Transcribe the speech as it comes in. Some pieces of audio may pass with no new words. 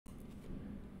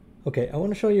Okay, I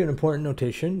want to show you an important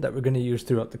notation that we're going to use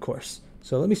throughout the course.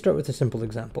 So let me start with a simple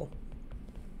example.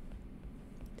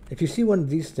 If you see one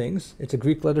of these things, it's a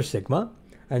Greek letter sigma,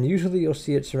 and usually you'll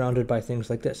see it surrounded by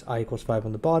things like this: I equals 5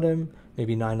 on the bottom,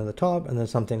 maybe 9 on the top, and then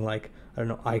something like, I don't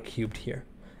know, I cubed here.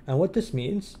 And what this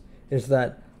means is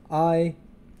that I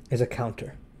is a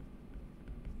counter,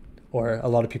 or a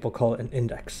lot of people call it an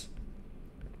index.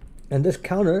 And this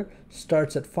counter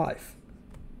starts at 5.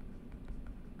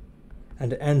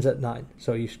 And it ends at 9.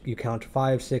 So you count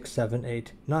 5, 6, 7,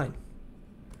 8, 9.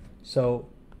 So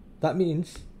that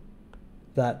means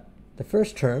that the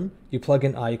first term, you plug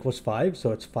in I equals 5,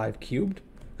 so it's 5 cubed.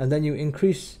 And then you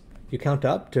count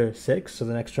up to 6, so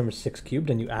the next term is 6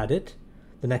 cubed, and you add it.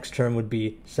 The next term would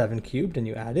be 7 cubed, and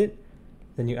you add it.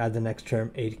 Then you add the next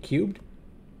term, 8 cubed.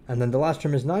 And then the last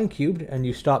term is 9 cubed, and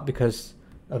you stop because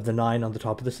of the 9 on the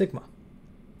top of the sigma.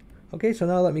 Okay, so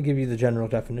now let me give you the general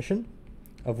definition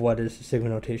of what is sigma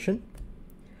notation.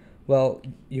 Well,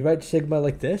 you write sigma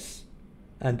like this,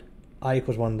 and I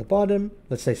equals 1 on the bottom,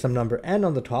 let's say some number n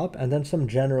on the top, and then some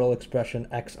general expression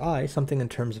xi, something in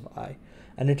terms of I.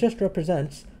 And it just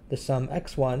represents the sum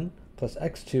x1 plus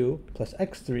x2 plus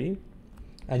x3,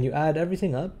 and you add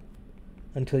everything up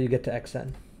until you get to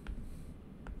xn.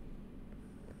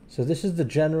 So this is the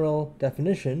general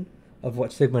definition of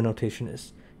what sigma notation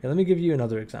is. Now let me give you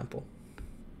another example.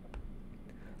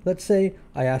 Let's say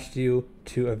I asked you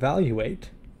to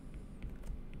evaluate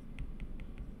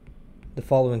the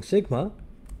following sigma,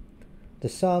 the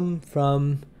sum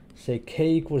from, say,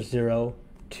 k equals 0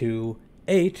 to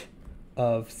 8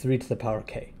 of 3 to the power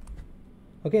k.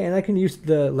 Okay, and I can use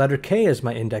the letter k as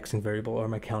my indexing variable or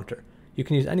my counter. You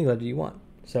can use any letter you want.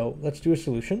 So let's do a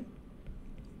solution.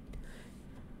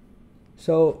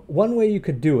 So one way you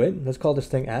could do it, let's call this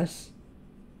thing s,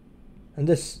 and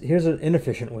here's an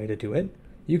inefficient way to do it.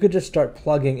 You could just start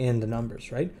plugging in the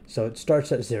numbers, right? So it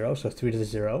starts at 0, so 3 to the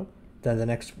 0. Then the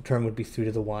next term would be 3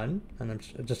 to the 1, and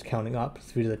I'm just counting up,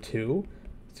 3 to the 2,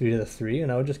 3 to the 3,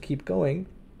 and I would just keep going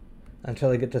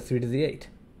until I get to 3 to the 8.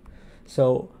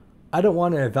 So I don't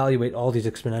want to evaluate all these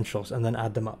exponentials and then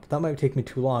add them up. That might take me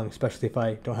too long, especially if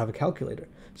I don't have a calculator.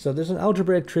 So there's an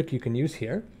algebraic trick you can use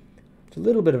here. It's a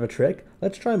little bit of a trick.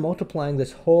 Let's try multiplying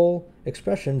this whole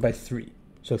expression by 3,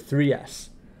 so 3s.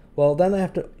 Well, then I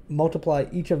have to multiply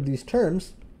each of these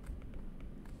terms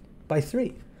by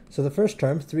 3. So the first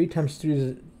term, 3 times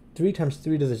 3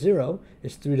 to the 0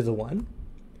 is 3 to the 1.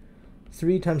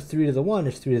 3 times 3 to the 1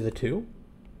 is 3 to the 2.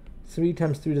 3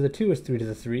 times 3 to the 2 is 3 to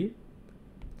the 3.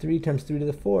 3 times 3 to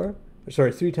the 4,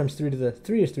 sorry, 3 times 3 to the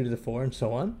 3 is 3 to the 4, and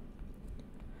so on.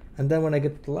 And then when I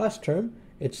get to the last term,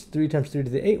 it's 3 times 3 to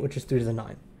the 8, which is 3 to the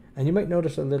 9. And you might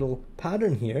notice a little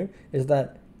pattern here is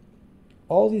that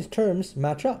all these terms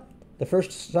match up. The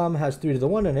first sum has 3 to the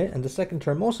 1 in it, and the second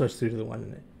term also has 3 to the 1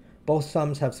 in it. Both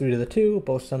sums have 3 to the 2,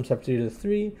 both sums have 3 to the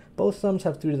 3, both sums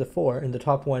have 3 to the 4. In the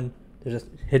top one, there's a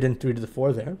hidden 3 to the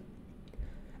 4 there.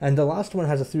 And the last one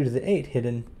has a 3 to the 8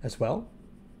 hidden as well.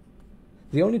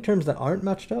 The only terms that aren't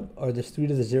matched up are this 3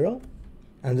 to the 0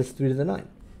 and this 3 to the 9.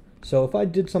 So if I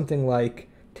did something like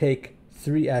take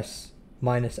 3s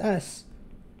minus s,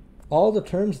 all the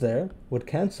terms there would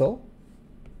cancel.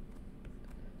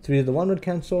 3 to the 1 would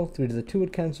cancel, 3 to the 2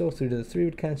 would cancel, 3 to the 3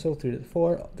 would cancel, 3 to the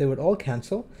 4, they would all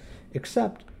cancel,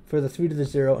 except for the 3 to the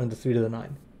 0 and the 3 to the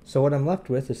 9. So what I'm left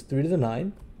with is 3 to the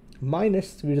 9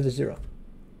 minus 3 to the 0.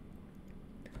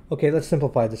 Okay, let's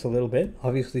simplify this a little bit.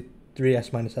 Obviously,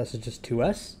 3s minus s is just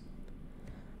 2s.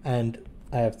 And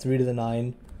I have 3 to the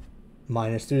 9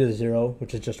 minus 3 to the 0,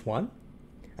 which is just 1.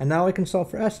 And now I can solve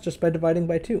for s just by dividing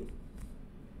by 2.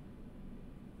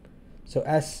 So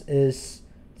s is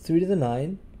 3 to the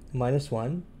 9 minus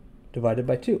 1 divided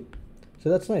by 2. So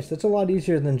that's nice. That's a lot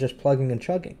easier than just plugging and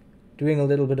chugging, doing a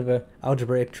little bit of an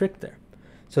algebraic trick there.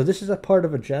 So this is a part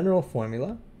of a general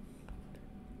formula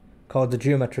called the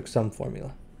geometric sum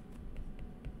formula.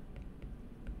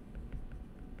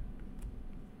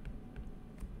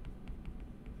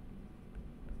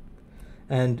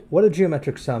 And what a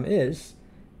geometric sum is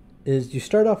you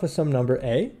start off with some number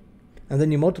a, and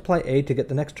then you multiply a to get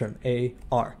the next term,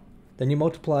 ar. Then you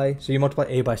multiply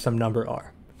a by some number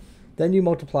r. Then you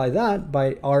multiply that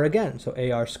by r again, so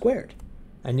ar squared.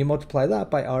 And you multiply that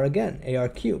by r again, ar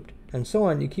cubed. And so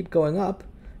on, you keep going up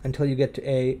until you get to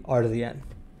a r to the n.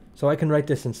 So I can write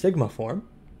this in sigma form.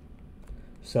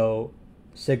 So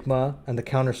sigma, and the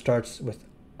counter starts with,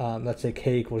 let's say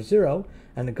k equals 0,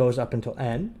 and it goes up until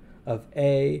n of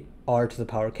a r to the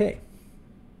power k.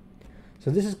 So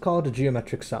this is called a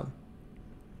geometric sum.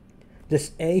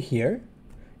 This a here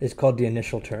is called the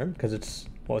initial term because it's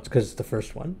the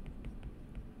first one.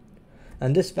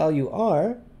 And this value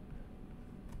r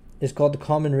is called the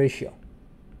common ratio,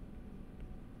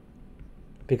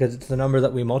 because it's the number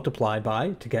that we multiply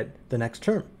by to get the next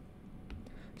term.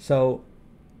 So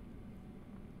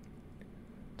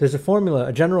there's a formula,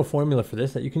 a general formula for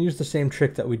this, that you can use the same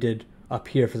trick that we did up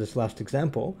here for this last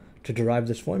example to derive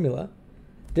this formula.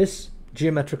 This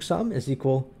geometric sum is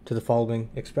equal to the following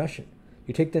expression.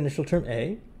 You take the initial term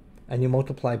a and you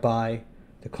multiply by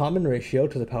the common ratio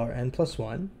to the power n plus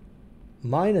 1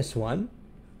 minus 1,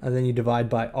 and then you divide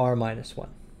by r minus 1.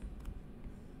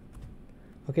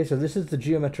 Okay, so this is the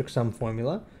geometric sum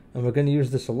formula, and we're going to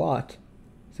use this a lot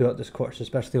throughout this course,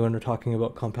 especially when we're talking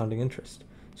about compounding interest.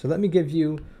 So let me give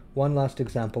you one last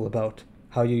example about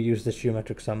how you use this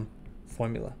geometric sum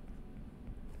formula.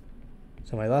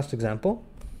 So my last example,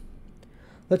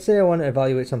 let's say I want to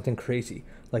evaluate something crazy,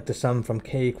 like the sum from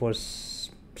k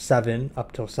equals 7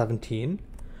 up till 17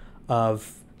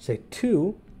 of, say,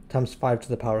 2 times 5 to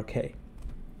the power k.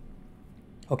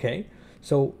 Okay,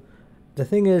 so the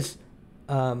thing is,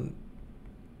 I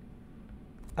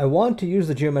want to use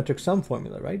the geometric sum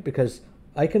formula, right? Because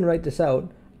I can write this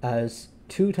out as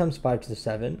 2 times 5 to the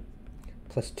 7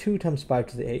 plus 2 times 5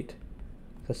 to the 8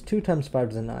 plus 2 times 5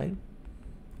 to the 9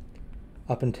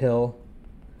 up until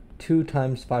 2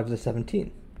 times 5 to the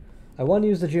 17. I want to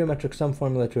use the geometric sum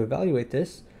formula to evaluate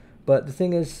this, but the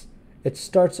thing is, it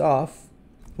starts off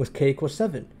with k equals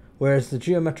 7, whereas the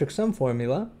geometric sum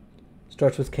formula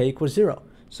starts with k equals 0.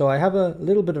 So I have a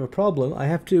little bit of a problem. I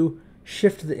have to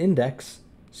shift the index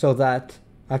so that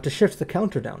I have to shift the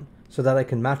counter down so that I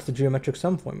can match the geometric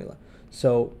sum formula.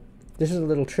 So this is a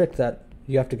little trick that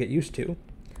you have to get used to.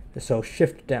 So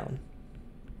shift down.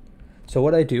 So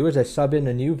what I do is I sub in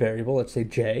a new variable, let's say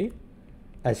j,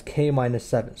 as k minus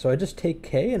 7. So I just take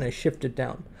k and I shift it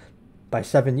down by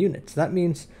 7 units. That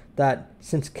means that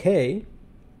since k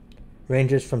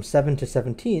ranges from 7 to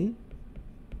 17,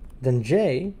 then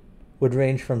j would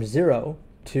range from 0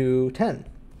 to 10,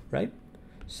 right?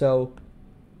 So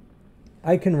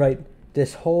I can write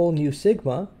this whole new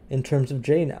sigma in terms of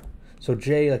j now. So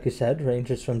j, like I said,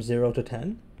 ranges from 0 to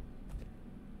 10.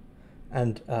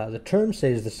 And the term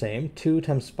stays the same, 2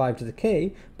 times 5 to the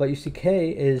k, but you see k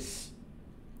is,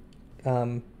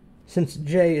 since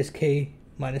j is k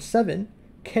minus 7,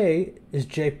 k is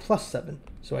j plus 7.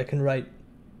 So I can write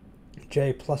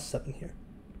j plus 7 here.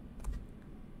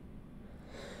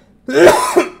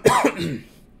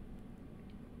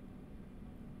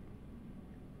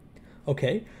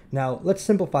 Okay, now let's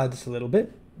simplify this a little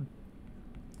bit.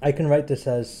 I can write this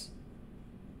as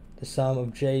the sum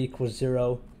of j equals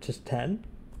 0 to 10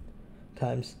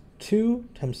 times 2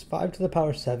 times 5 to the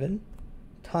power 7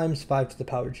 times 5 to the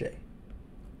power j.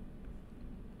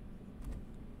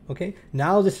 Okay,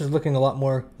 now this is looking a lot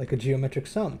more like a geometric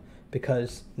sum,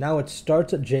 because now it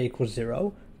starts at j equals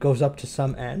 0, goes up to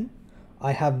some n.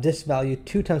 I have this value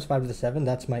 2 times 5 to the 7,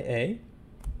 that's my a.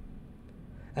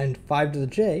 And 5 to the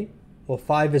j, well,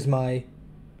 5 is my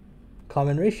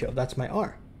common ratio, that's my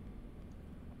r.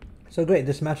 So great,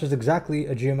 this matches exactly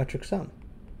a geometric sum.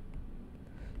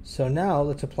 So now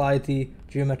let's apply the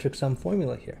geometric sum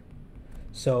formula here.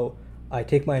 So I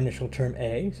take my initial term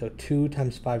a, so 2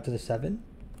 times 5 to the 7,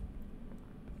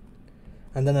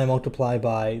 and then I multiply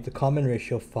by the common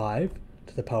ratio 5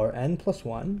 to the power n plus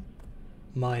 1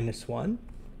 minus 1,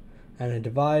 and I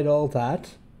divide all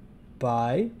that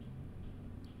by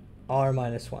r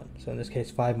minus 1. So in this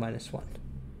case, 5 minus 1.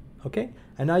 Okay,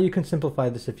 and now you can simplify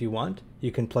this if you want.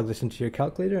 You can plug this into your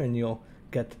calculator and you'll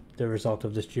get the result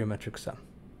of this geometric sum.